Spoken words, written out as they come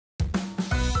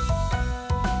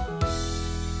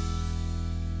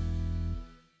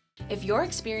If you're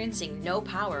experiencing no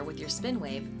power with your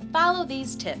SpinWave, follow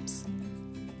these tips.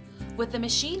 With the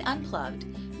machine unplugged,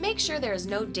 make sure there is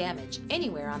no damage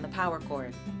anywhere on the power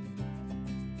cord.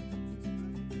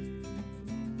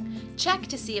 Check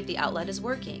to see if the outlet is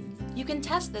working. You can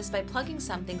test this by plugging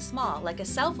something small like a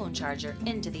cell phone charger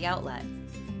into the outlet.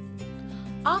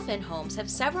 Often homes have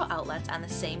several outlets on the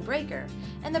same breaker,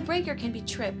 and the breaker can be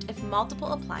tripped if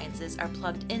multiple appliances are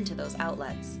plugged into those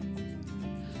outlets.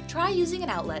 Try using an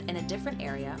outlet in a different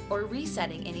area or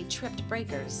resetting any tripped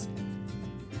breakers.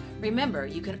 Remember,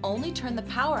 you can only turn the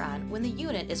power on when the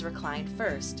unit is reclined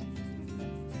first.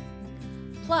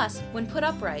 Plus, when put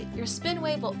upright, your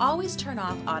SpinWave will always turn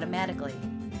off automatically.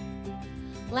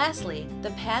 Lastly,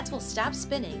 the pads will stop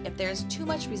spinning if there is too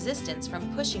much resistance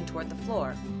from pushing toward the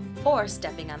floor or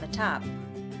stepping on the top.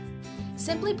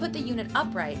 Simply put the unit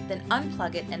upright, then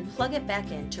unplug it and plug it back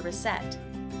in to reset.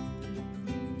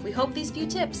 We hope these few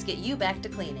tips get you back to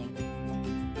cleaning.